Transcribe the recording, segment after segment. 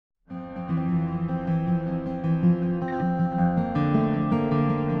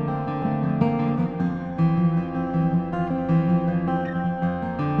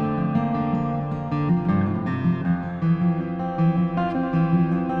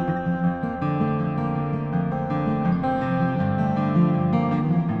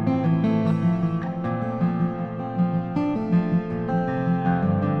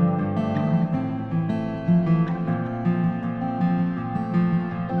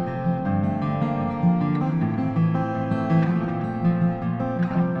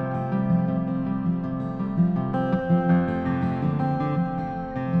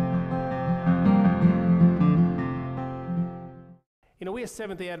as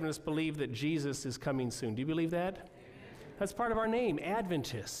Seventh-day Adventists believe that Jesus is coming soon. Do you believe that? Amen. That's part of our name,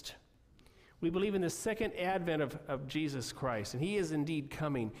 Adventist. We believe in the second advent of Jesus Christ, and he is indeed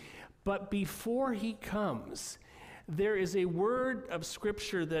coming. But before he comes, there is a word of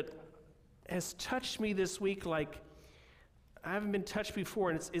Scripture that has touched me this week like I haven't been touched before,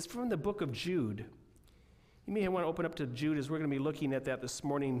 and it's from the book of Jude. You may want to open up to Jude as we're going to be looking at that this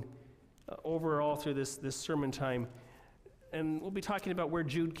morning overall through this sermon time. And we'll be talking about where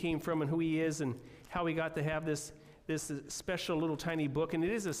Jude came from and who he is and how he got to have this special little tiny book. And it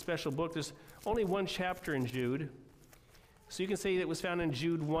is a special book. There's only one chapter in Jude. So you can say it was found in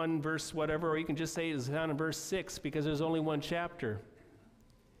Jude 1 verse whatever, or you can just say it was found in verse 6 because there's only one chapter.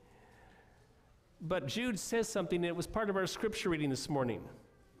 But Jude says something that was part of our scripture reading this morning.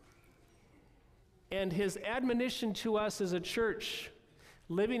 And his admonition to us as a church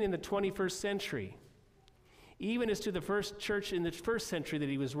living in the 21st century, even as to the first church in the first century that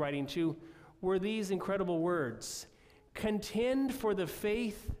he was writing to, were these incredible words: contend for the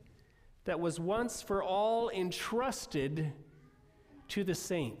faith that was once for all entrusted to the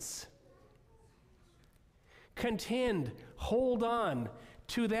saints. Contend, hold on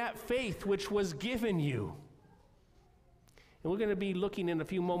to that faith which was given you. And we're going to be looking in a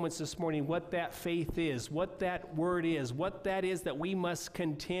few moments this morning what that faith is, what that word is, what that is that we must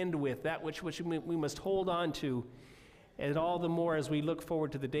contend with, that which we must hold on to, and all the more as we look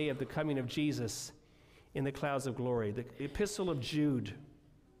forward to the day of the coming of Jesus in the clouds of glory. The Epistle of Jude.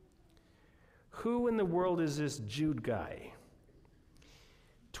 Who in the world is this Jude guy?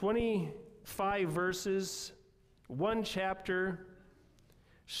 25 verses, one chapter,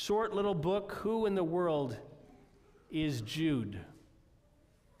 short little book. Who in the world is Jude?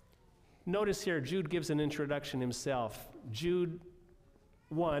 Notice here, Jude gives an introduction himself. Jude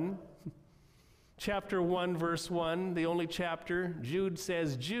 1, chapter 1, verse 1, the only chapter. Jude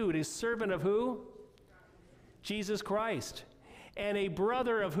says, Jude, a servant of who? Jesus Christ. And a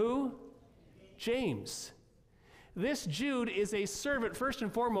brother of who? James. This Jude is a servant, first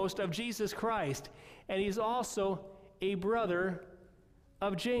and foremost, of Jesus Christ. And he's also a brother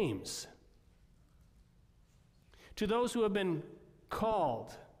of James. To those who have been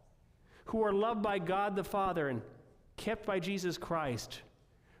called, who are loved by God the Father and kept by Jesus Christ,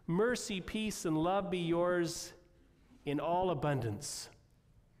 mercy, peace, and love be yours in all abundance.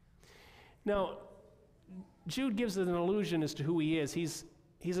 Now, Jude gives us an illusion as to who he is.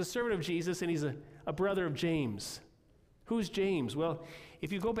 He's a servant of Jesus, and he's a brother of James. Who's James? Well,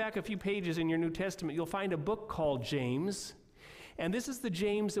 if you go back a few pages in your New Testament, you'll find a book called James, and this is the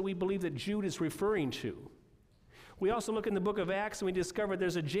James that we believe that Jude is referring to. We also look in the book of Acts and we discover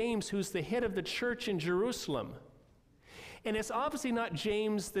there's a James who's the head of the church in Jerusalem. And it's obviously not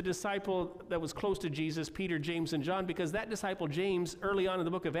James, the disciple that was close to Jesus, Peter, James, and John, because that disciple James, early on in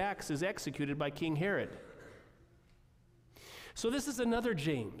the book of Acts, is executed by King Herod. So this is another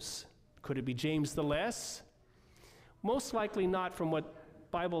James. Could it be James the Less? Most likely not, from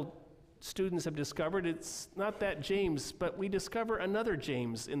what Bible students have discovered. It's not that James, but we discover another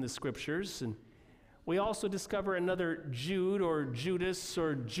James in the scriptures, and we also discover another Jude or Judas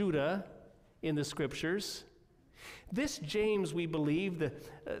or Judah in the scriptures. This James, we believe,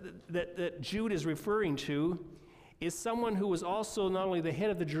 that Jude is referring to, is someone who was also not only the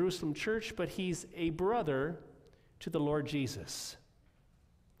head of the Jerusalem church, but he's a brother to the Lord Jesus.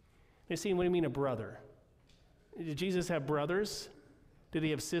 You see, what do you mean a brother? Did Jesus have brothers? Did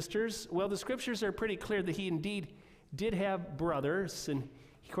he have sisters? Well, the scriptures are pretty clear that he indeed did have brothers, and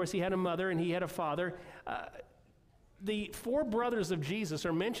of course he had a mother and he had a father. The four brothers of Jesus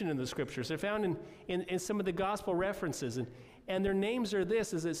are mentioned in the scriptures. They're found in some of the gospel references, and their names are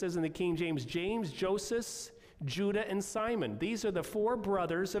this, as it says in the King James: James, Joseph, Judah, and Simon. These are the four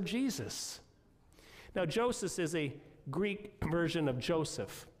brothers of Jesus. Now, Joseph is a Greek version of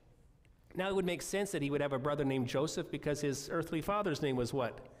Joseph. Now, it would make sense that he would have a brother named Joseph because his earthly father's name was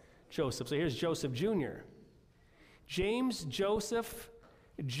what? Joseph. So here's Joseph Jr. James, Joseph,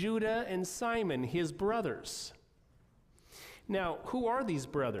 Judah, and Simon, his brothers. Now, who are these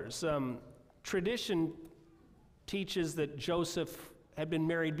brothers? Tradition teaches that Joseph had been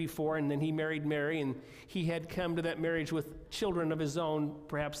married before, and then he married Mary, and he had come to that marriage with children of his own,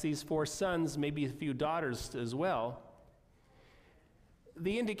 perhaps these four sons, maybe a few daughters as well.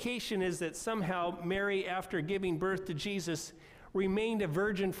 The indication is that somehow Mary, after giving birth to Jesus, remained a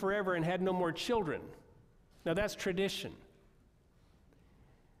virgin forever and had no more children. Now, that's tradition.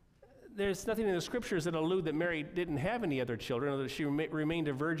 There's nothing in the scriptures that allude that Mary didn't have any other children, or that she remained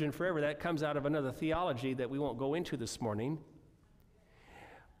a virgin forever. That comes out of another theology that we won't go into this morning.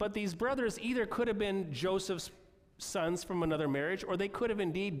 But these brothers either could have been Joseph's sons from another marriage, or they could have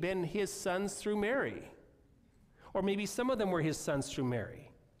indeed been his sons through Mary. Or maybe some of them were his sons through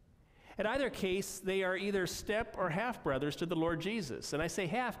Mary. In either case, they are either step or half brothers to the Lord Jesus. And I say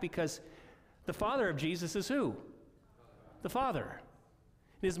half because the father of Jesus is who? The Father.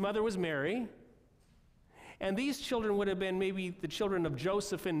 His mother was Mary. And these children would have been maybe the children of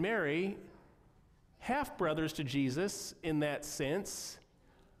Joseph and Mary, half brothers to Jesus in that sense.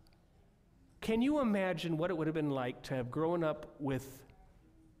 Can you imagine what it would have been like to have grown up with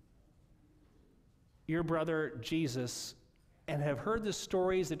your brother Jesus and have heard the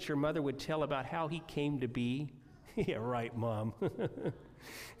stories that your mother would tell about how he came to be? Yeah, right, Mom.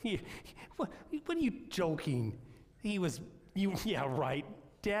 What are you joking? Yeah, right.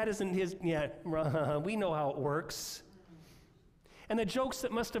 Dad isn't his, yeah, we know how it works. And the jokes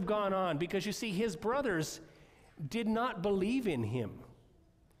that must have gone on, because you see, his brothers did not believe in him,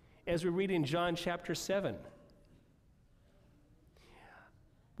 as we read in John chapter 7.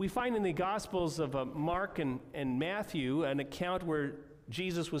 We find in the Gospels of Mark and Matthew an account where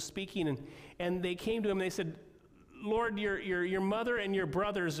Jesus was speaking, and they came to him and they said, Lord, your mother and your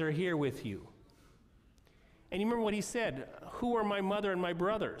brothers are here with you. And you remember what he said, who are my mother and my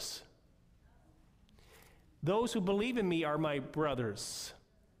brothers? Those who believe in me are my brothers.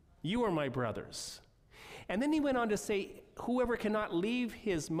 You are my brothers. And then he went on to say, whoever cannot leave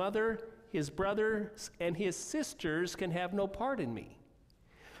his mother, his brothers, and his sisters can have no part in me.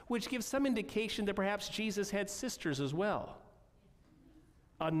 Which gives some indication that perhaps Jesus had sisters as well.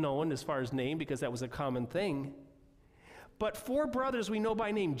 Unknown as far as name, because that was a common thing. But 4 brothers we know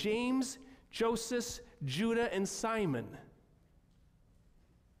by name, James, Joseph, Judah, and Simon.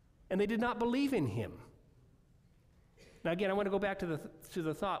 And they did not believe in him. Now again, I want to go back to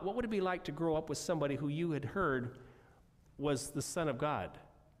the thought, what would it be like to grow up with somebody who you had heard was the Son of God?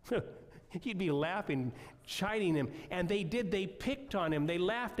 You'd be laughing, chiding him. And they picked on him, they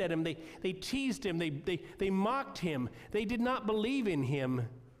laughed at him, they teased him, they mocked him. They did not believe in him.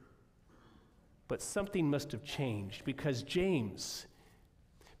 But something must have changed, because James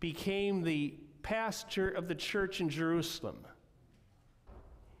became the pastor of the church in Jerusalem.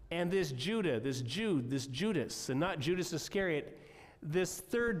 And this Judas, and not Judas Iscariot, this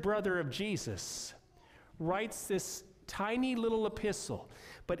third brother of Jesus, writes this tiny little epistle.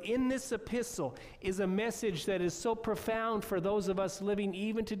 But in this epistle is a message that is so profound for those of us living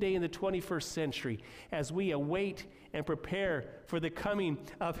even today in the 21st century as we await and prepare for the coming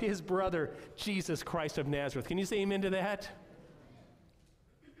of his brother, Jesus Christ of Nazareth. Can you say amen to that?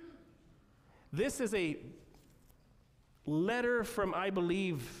 This is a letter from, I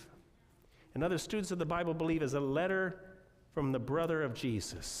believe, and other students of the Bible believe, is a letter from the brother of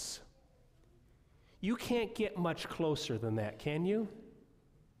Jesus. You can't get much closer than that, can you?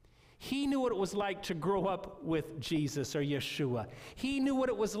 He knew what it was like to grow up with Jesus or Yeshua. He knew what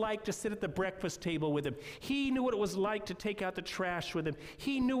it was like to sit at the breakfast table with him. He knew what it was like to take out the trash with him.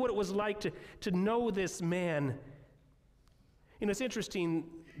 He knew what it was like to know this man. You know, it's interesting,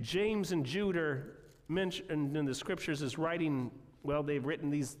 James and Jude are mentioned in the scriptures as writing, well, they've written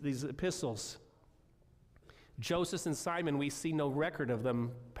these epistles. Joseph and Simon, we see no record of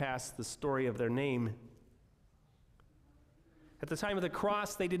them past the story of their name. At the time of the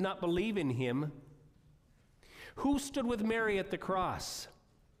cross, they did not believe in him. Who stood with Mary at the cross?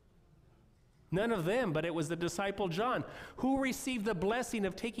 None of them, but it was the disciple John. Who received the blessing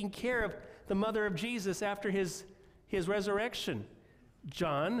of taking care of the mother of Jesus after his resurrection?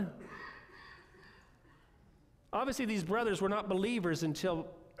 John. Obviously, these brothers were not believers until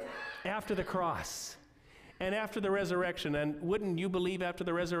after the cross and after the resurrection. And wouldn't you believe after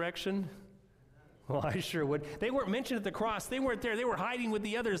the resurrection? Well, I sure would. They weren't mentioned at the cross. They weren't there. They were hiding with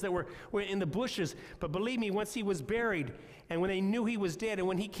the others that were in the bushes. But believe me, once he was buried, and when they knew he was dead, and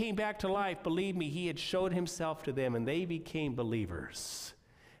when he came back to life, believe me, he had showed himself to them, and they became believers.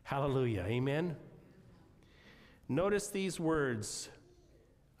 Hallelujah. Amen? Notice these words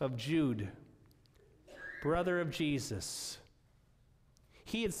of Jude, brother of Jesus.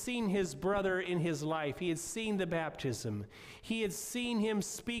 He had seen his brother in his life. He had seen the baptism. He had seen him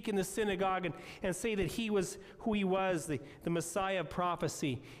speak in the synagogue and say that he was who he was, the Messiah of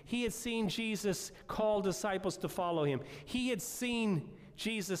prophecy. He had seen Jesus call disciples to follow him. He had seen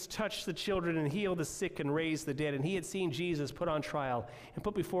Jesus touch the children and heal the sick and raise the dead. And he had seen Jesus put on trial and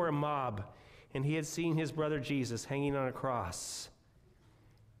put before a mob. And he had seen his brother Jesus hanging on a cross.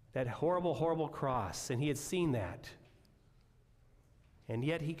 That horrible, horrible cross. And he had seen that. And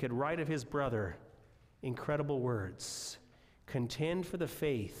yet he could write of his brother incredible words. Contend for the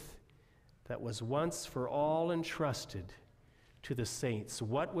faith that was once for all entrusted to the saints.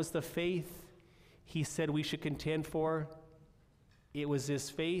 What was the faith? he said we should contend for? It was his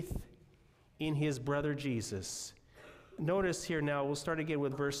faith in his brother Jesus. Notice here now, we'll start again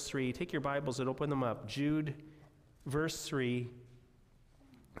with verse 3. Take your Bibles and open them up. Jude, verse 3,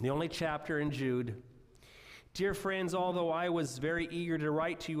 the only chapter in Jude. Dear friends, although I was very eager to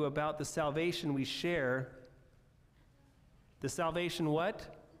write to you about the salvation we share, the salvation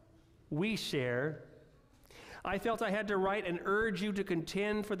what? We share. I felt I had to write and urge you to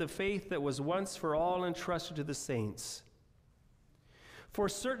contend for the faith that was once for all entrusted to the saints. For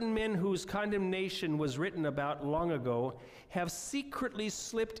certain men whose condemnation was written about long ago have secretly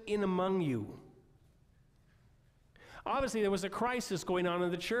slipped in among you. Obviously, there was a crisis going on in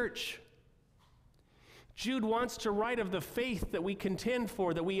the church. Jude wants to write of the faith that we contend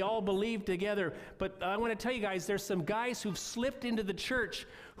for, that we all believe together. But I want to tell you guys, there's some guys who've slipped into the church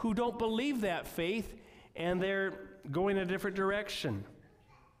who don't believe that faith, and they're going a different direction.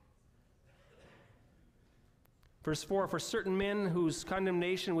 Verse 4, for certain men whose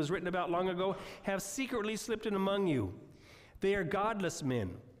condemnation was written about long ago have secretly slipped in among you. They are godless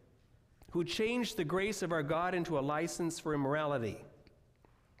men who changed the grace of our God into a license for immorality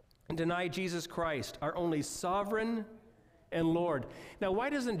and deny Jesus Christ, our only sovereign and Lord. Now, why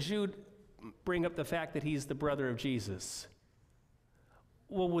doesn't Jude bring up the fact that he's the brother of Jesus?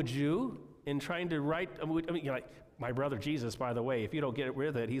 Well, would you, in trying to write, you're like, my brother Jesus, by the way, if you don't get rid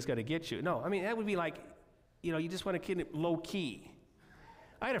of it, he's going to get you. No, I mean, that would be like, you just want to keep it low key.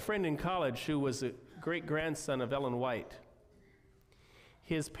 I had a friend in college who was a great-grandson of Ellen White.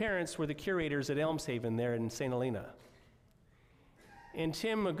 His parents were the curators at Elmshaven there in St. Helena. And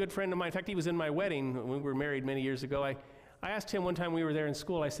Tim, a good friend of mine, in fact, he was in my wedding when we were married many years ago. I asked him one time we were there in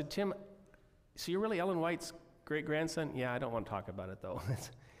school, I said, Tim, so you're really Ellen White's great-grandson? Yeah, I don't want to talk about it, though.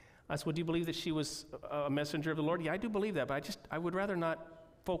 I said, well, do you believe that she was a messenger of the Lord? Yeah, I do believe that, but I would rather not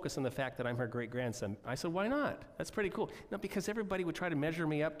focus on the fact that I'm her great-grandson. I said, why not? That's pretty cool. No, because everybody would try to measure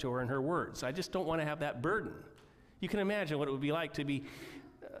me up to her in her words. I just don't want to have that burden. You can imagine what it would be like to be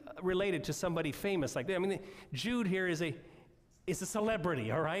related to somebody famous like that. I mean, Jude here is a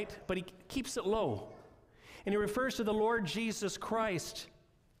celebrity, all right? But he keeps it low. And he refers to the Lord Jesus Christ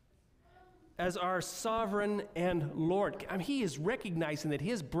as our sovereign and Lord. I mean, he is recognizing that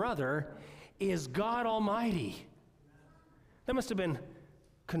his brother is God Almighty. That must have been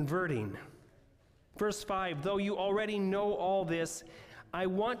converting. Verse 5, though you already know all this, I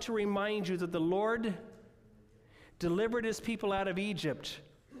want to remind you that the Lord delivered his people out of Egypt,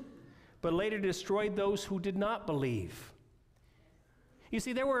 but later destroyed those who did not believe. You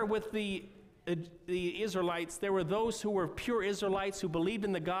see, there were with the Israelites, there were those who were pure Israelites who believed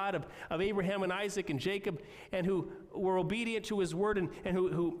in the God of Abraham and Isaac and Jacob, and who were obedient to his word, and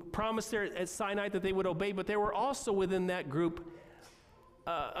who promised there at Sinai that they would obey. But there were also within that group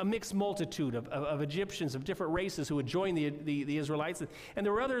a mixed multitude of Egyptians, of different races who would join the Israelites. And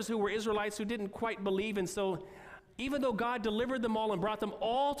there were others who were Israelites who didn't quite believe, and so even though God delivered them all and brought them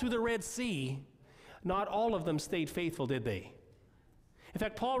all through the Red Sea, not all of them stayed faithful, did they? In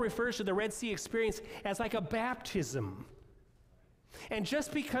fact, Paul refers to the Red Sea experience as like a baptism. And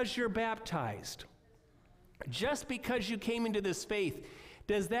just because you're baptized, just because you came into this faith,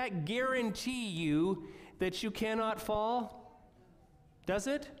 does that guarantee you that you cannot fall? Does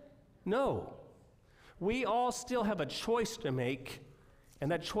it? No. We all still have a choice to make, and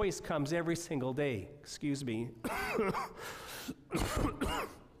that choice comes every single day. Excuse me.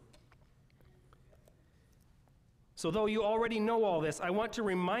 So though you already know all this, I want to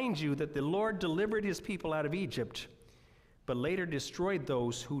remind you that the Lord delivered his people out of Egypt, but later destroyed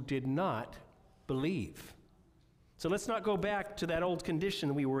those who did not believe. So let's not go back to that old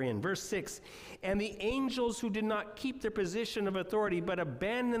condition we were in. Verse 6, and the angels who did not keep their position of authority, but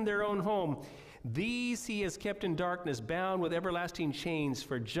abandoned their own home, these he has kept in darkness, bound with everlasting chains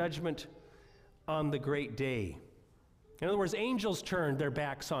for judgment on the great day. In other words, angels turned their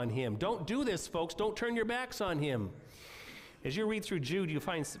backs on him. Don't do this, folks. Don't turn your backs on him. As you read through Jude, you'll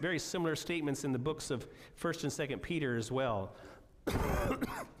find very similar statements in the books of 1st and 2nd Peter as well.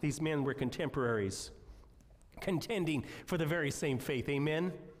 These men were contemporaries, contending for the very same faith.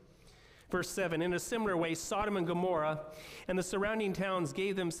 Amen? Verse 7, in a similar way, Sodom and Gomorrah and the surrounding towns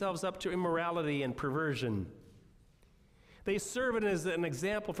gave themselves up to immorality and perversion. They serve it as an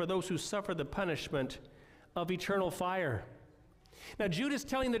example for those who suffer the punishment of eternal fire. Now, Jude is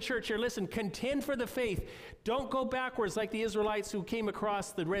telling the church here, listen, contend for the faith. Don't go backwards like the Israelites who came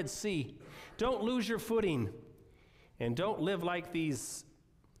across the Red Sea. Don't lose your footing. And don't live like these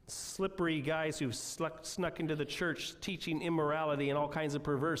slippery guys who've snuck into the church teaching immorality and all kinds of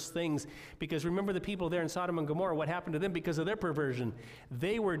perverse things. Because remember the people there in Sodom and Gomorrah, what happened to them because of their perversion?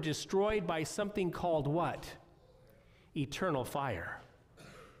 They were destroyed by something called what? Eternal fire.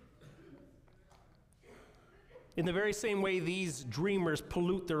 In the very same way, these dreamers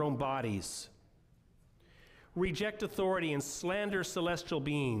pollute their own bodies, reject authority, and slander celestial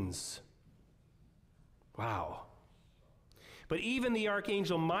beings. Wow. But even the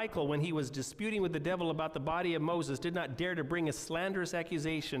archangel Michael, when he was disputing with the devil about the body of Moses, did not dare to bring a slanderous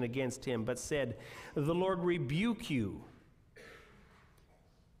accusation against him, but said, "The Lord rebuke you."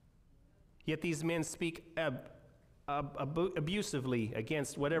 Yet these men speak abusively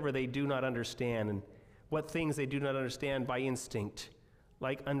against whatever they do not understand, and what things they do not understand by instinct,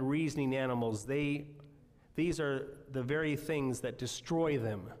 like unreasoning animals. These are the very things that destroy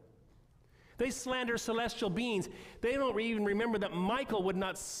them. They slander celestial beings. They don't even remember that Michael would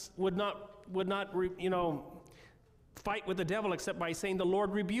not fight with the devil except by saying, "The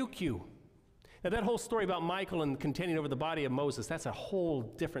Lord rebuke you." Now that whole story about Michael and contending over the body of Moses, that's a whole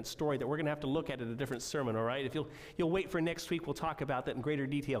different story that we're going to have to look at in a different sermon, all right? If you'll wait for next week, we'll talk about that in greater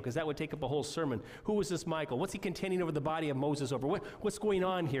detail, because that would take up a whole sermon. Who was this Michael? What's he contending over the body of Moses over? What's going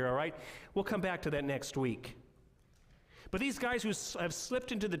on here, all right? We'll come back to that next week. But these guys who have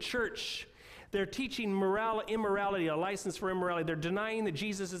slipped into the church, they're teaching immorality, a license for immorality. They're denying that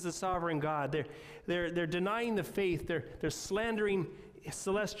Jesus is the sovereign God. They're denying the faith. They're slandering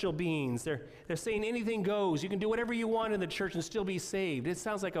celestial beings. They're saying anything goes. You can do whatever you want in the church and still be saved. It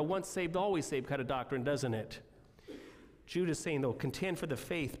sounds like a once saved, always saved kind of doctrine, doesn't it? Jude is saying, though, contend for the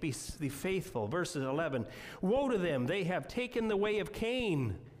faith, be faithful. Verse 11, woe to them, they have taken the way of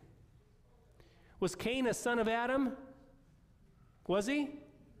Cain. Was Cain a son of Adam? Was he?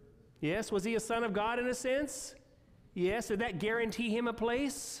 Yes. Was he a son of God in a sense? Yes. Did that guarantee him a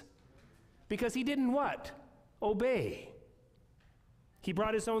place? Because he didn't what? Obey. He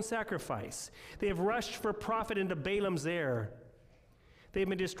brought his own sacrifice. They have rushed for profit into Balaam's error. They have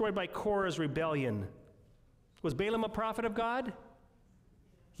been destroyed by Korah's rebellion. Was Balaam a prophet of God?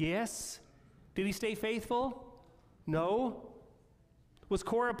 Yes. Did he stay faithful? No. Was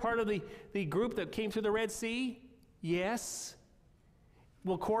Korah part of the group that came through the Red Sea? Yes.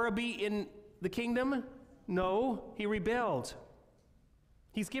 Will Korah be in the kingdom? No. He rebelled.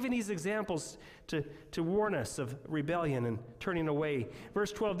 He's giving these examples to warn us of rebellion and turning away.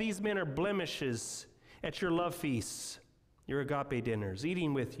 Verse 12, these men are blemishes at your love feasts, your agape dinners,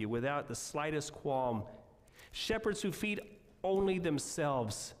 eating with you without the slightest qualm. Shepherds who feed only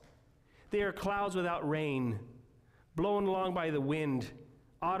themselves. They are clouds without rain, blown along by the wind,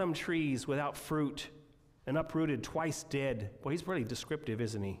 autumn trees without fruit, and uprooted, twice dead. Boy, he's really descriptive,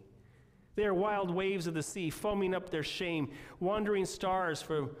 isn't he? They are wild waves of the sea, foaming up their shame, wandering stars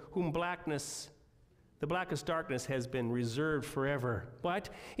for whom the blackest darkness has been reserved forever. What?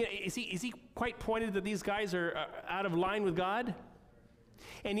 Is he quite pointed that these guys are out of line with God?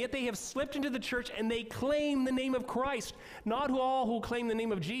 And yet they have slipped into the church and they claim the name of Christ. Not all who claim the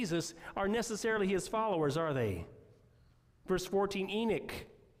name of Jesus are necessarily his followers, are they? Verse 14, Enoch.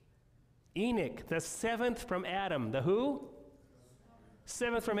 Enoch, the seventh from Adam. The who?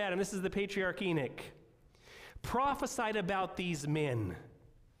 Seventh from Adam. This is the patriarch Enoch. Prophesied about these men.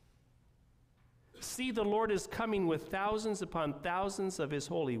 See, the Lord is coming with thousands upon thousands of his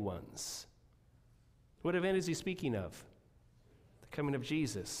holy ones. What event is he speaking of? The coming of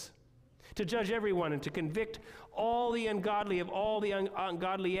Jesus. To judge everyone and to convict all the ungodly of all the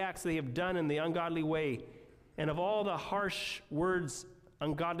ungodly acts they have done in the ungodly way, and of all the harsh words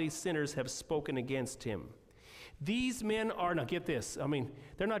ungodly sinners have spoken against him. These men are, now get this,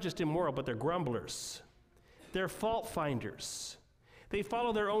 they're not just immoral, but they're grumblers. They're fault finders. They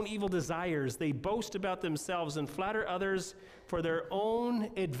follow their own evil desires. They boast about themselves and flatter others for their own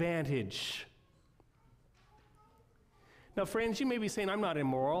advantage. Now, friends, you may be saying, I'm not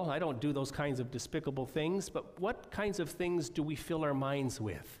immoral. I don't do those kinds of despicable things. But what kinds of things do we fill our minds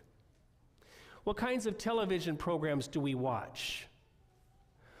with? What kinds of television programs do we watch?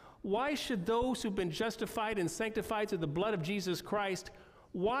 Why should those who've been justified and sanctified through the blood of Jesus Christ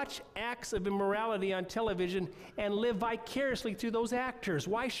watch acts of immorality on television and live vicariously through those actors?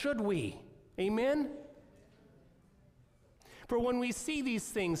 Why should we? Amen? For when we see these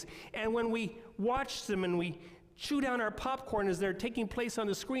things and when we watch them and we chew down our popcorn as they're taking place on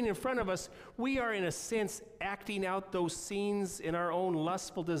the screen in front of us, we are in a sense acting out those scenes in our own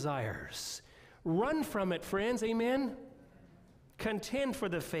lustful desires. Run from it, friends. Amen? Contend for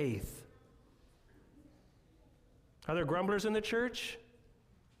the faith. Are there grumblers in the church?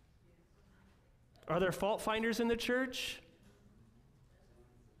 Are there fault finders in the church?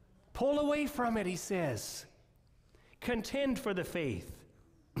 Pull away from it, he says. Contend for the faith.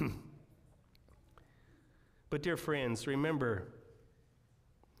 But dear friends, remember,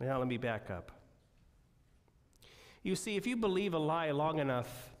 now let me back up. You see, if you believe a lie long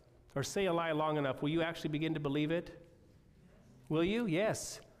enough, or say a lie long enough, will you actually begin to believe it? Will you?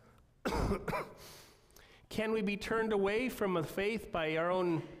 Yes. Can we be turned away from the faith by our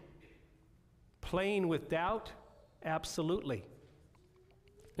own playing with doubt? Absolutely.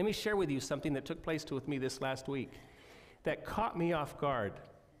 Let me share with you something that took place with me this last week that caught me off guard.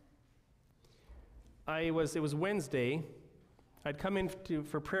 It was Wednesday. I'd come in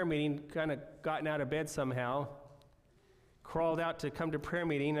for prayer meeting, kind of gotten out of bed somehow, crawled out to come to prayer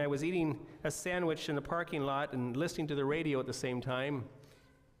meeting. I was eating a sandwich in the parking lot and listening to the radio at the same time.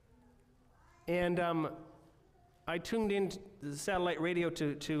 And I tuned in the satellite radio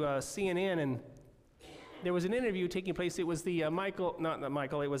to CNN, and there was an interview taking place. It was the not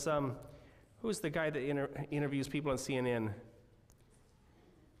Michael, it was, who's the guy that interviews people on CNN?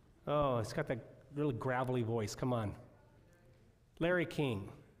 Oh, it's got that really gravelly voice, come on. Larry King.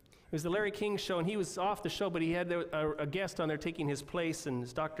 It was the Larry King show, and he was off the show, but he had a guest on there taking his place, and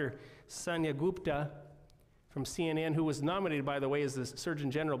it's Dr. Sanya Gupta from CNN, who was nominated, by the way, as the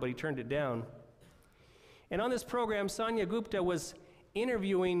Surgeon General, but he turned it down. And on this program, Sanya Gupta was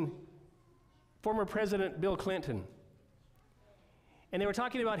interviewing former President Bill Clinton. And they were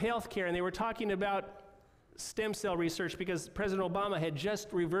talking about health care, and they were talking about stem cell research, because President Obama had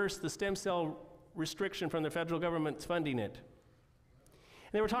just reversed the stem cell restriction from the federal government's funding it.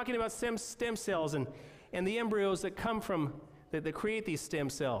 And they were talking about stem cells and the embryos that come from, that create these stem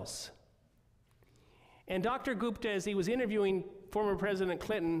cells. And Dr. Gupta, as he was interviewing former President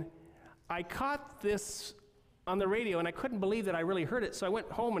Clinton, I caught this on the radio, and I couldn't believe that I really heard it. So I went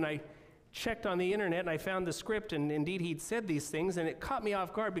home and I checked on the internet, and I found the script, and indeed he'd said these things, and it caught me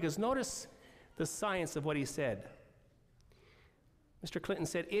off guard, because notice the science of what he said. Mr. Clinton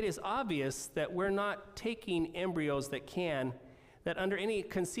said, it is obvious that we're not taking embryos that under any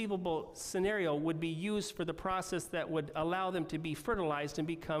conceivable scenario would be used for the process that would allow them to be fertilized and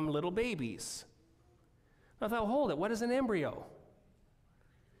become little babies. I thought, hold it, what is an embryo?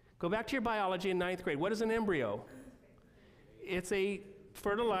 Go back to your biology in 9th grade. What is an embryo? It's a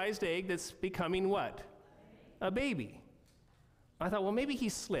fertilized egg that's becoming what? A baby. I thought, well, maybe he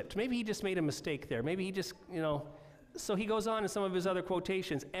slipped. Maybe he just made a mistake there. Maybe he just, So he goes on in some of his other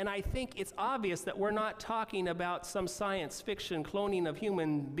quotations. And I think it's obvious that we're not talking about some science fiction cloning of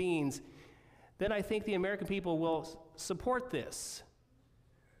human beings. Then I think the American people will support this.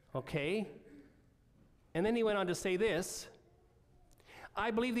 Okay? And then he went on to say this. I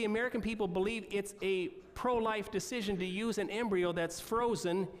believe the American people believe it's a pro-life decision to use an embryo that's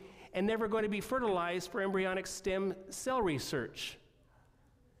frozen and never going to be fertilized for embryonic stem cell research.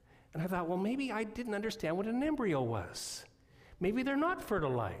 And I thought, well, maybe I didn't understand what an embryo was. Maybe they're not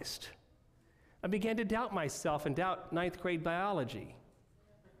fertilized. I began to doubt myself and doubt 9th grade biology.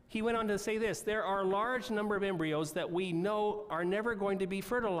 He went on to say this, there are a large number of embryos that we know are never going to be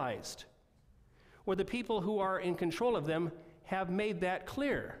fertilized, or the people who are in control of them have made that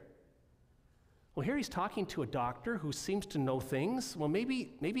clear. Well, here he's talking to a doctor who seems to know things. Well,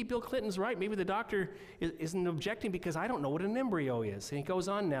 maybe Bill Clinton's right. Maybe the doctor isn't objecting because I don't know what an embryo is. And he goes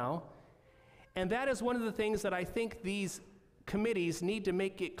on now. And that is one of the things that I think these committees need to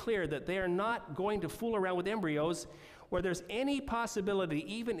make it clear, that they are not going to fool around with embryos where there's any possibility,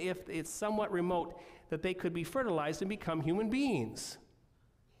 even if it's somewhat remote, that they could be fertilized and become human beings.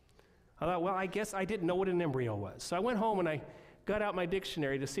 I thought, well, I guess I didn't know what an embryo was. So I went home and I got out my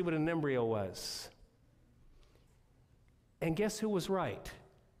dictionary to see what an embryo was. And guess who was right?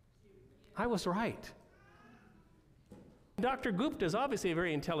 I was right. Dr. Gupta is obviously a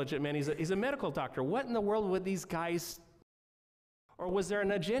very intelligent man. He's a medical doctor. What in the world would these guys, or was there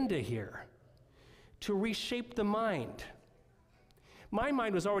an agenda here to reshape the mind? My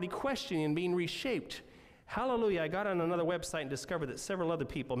mind was already questioning and being reshaped. Hallelujah, I got on another website and discovered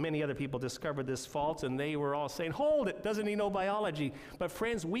that many other people discovered this fault, and they were all saying, hold it, doesn't he know biology? But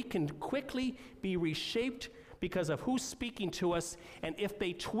friends, we can quickly be reshaped because of who's speaking to us, and if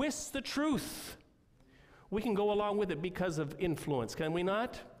they twist the truth, we can go along with it because of influence, can we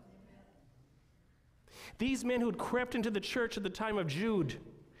not? These men who'd crept into the church at the time of Jude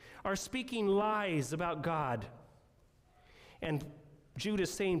are speaking lies about God. And Jude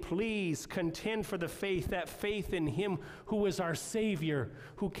is saying, please contend for the faith, that faith in him who is our Savior,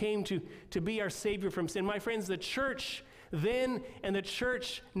 who came to be our Savior from sin. My friends, the church then and the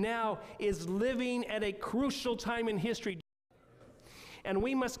church now is living at a crucial time in history. And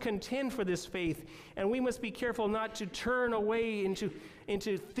we must contend for this faith, and we must be careful not to turn away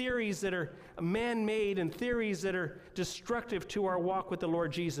into theories that are man-made and theories that are destructive to our walk with the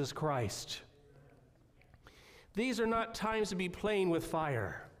Lord Jesus Christ. These are not times to be playing with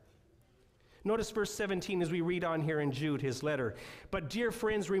fire. Notice verse 17 as we read on here in Jude, his letter. But dear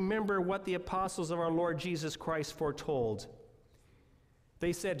friends, remember what the apostles of our Lord Jesus Christ foretold.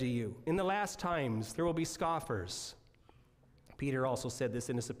 They said to you, in the last times there will be scoffers. Peter also said this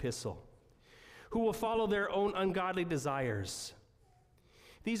in his epistle, who will follow their own ungodly desires.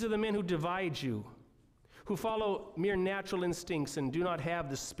 These are the men who divide you, who follow mere natural instincts and do not have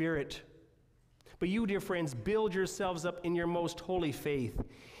the Spirit. But you, dear friends, build yourselves up in your most holy faith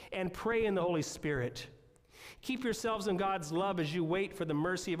and pray in the Holy Spirit. Keep yourselves in God's love as you wait for the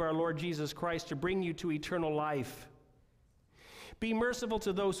mercy of our Lord Jesus Christ to bring you to eternal life. Be merciful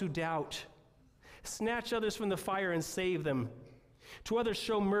to those who doubt. Snatch others from the fire and save them. To others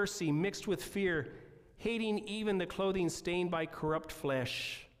show mercy mixed with fear, hating even the clothing stained by corrupt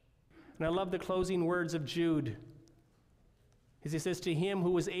flesh. And I love the closing words of Jude. As he says, to him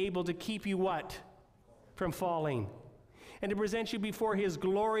who is able to keep you what? From falling. And to present you before his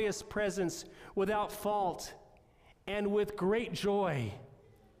glorious presence without fault and with great joy.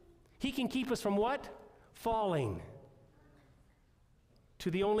 He can keep us from what? Falling. To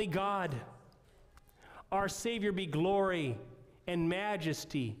the only God, our Savior, be glory and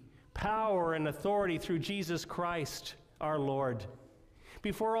majesty, power and authority through Jesus Christ our Lord,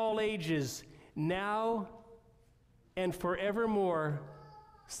 before all ages, now and forevermore.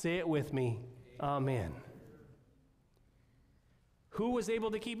 Say it with me. Amen. Who was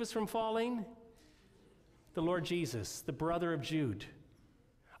able to keep us from falling? The Lord Jesus, the brother of Jude,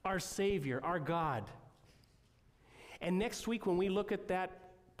 our Savior, our God. And next week when we look at that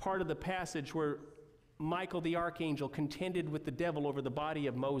part of the passage where Michael the archangel contended with the devil over the body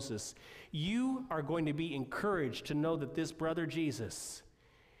of Moses, you are going to be encouraged to know that this brother Jesus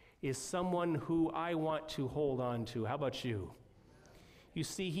is someone who I want to hold on to. How about you? You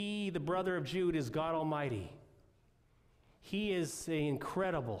see, he, the brother of Jude, is God Almighty. He is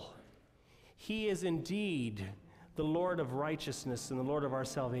incredible. He is indeed the Lord of righteousness and the Lord of our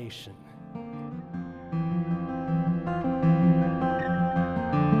salvation.